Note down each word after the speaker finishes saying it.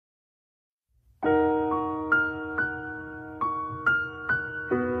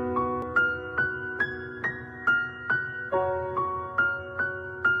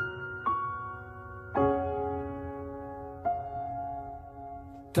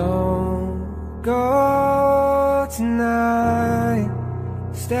Don't go tonight.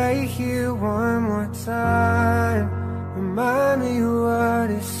 Stay here one more time. Remind me what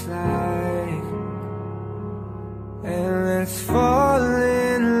it's like. And let's fall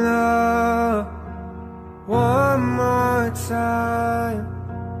in love one more time.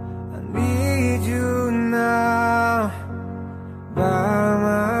 I need you now by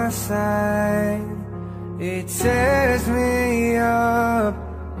my side. It tears me up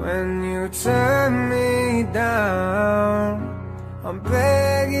when you turn me down. I'm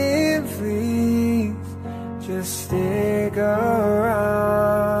begging, please, just stick around.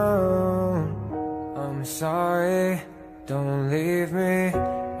 I'm sorry, don't leave me.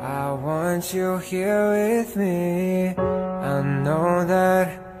 I want you here with me. I know that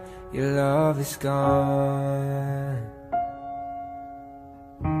your love is gone.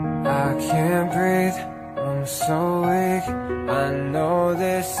 I can't breathe, I'm so weak. I know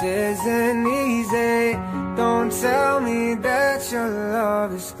this isn't easy. Don't tell me that your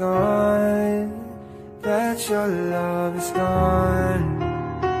love is gone, that your love is gone.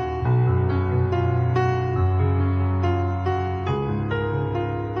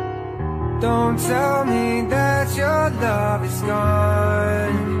 Don't tell me that your love is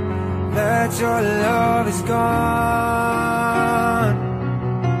gone, that your love is gone.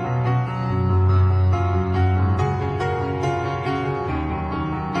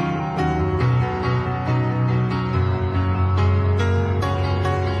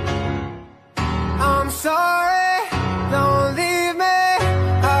 I'm sorry, don't leave me.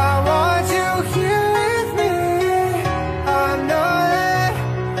 I want you here with me. I know that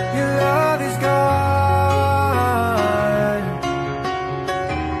your love is gone.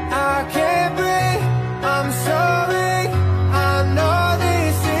 I can't breathe, I'm so weak. I know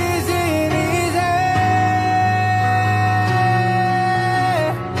this isn't easy.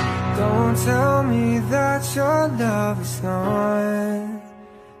 Don't tell me that your love is gone,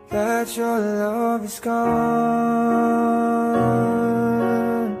 that your love is gone,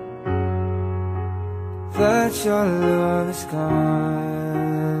 that your love is gone.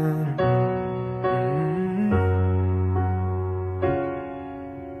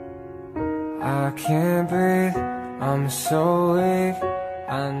 I can't breathe, I'm so weak.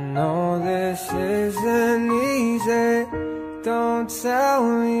 I know this isn't easy. Don't tell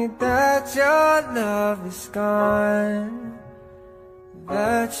me that your love is gone,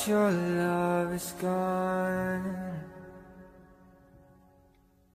 that your love is gone.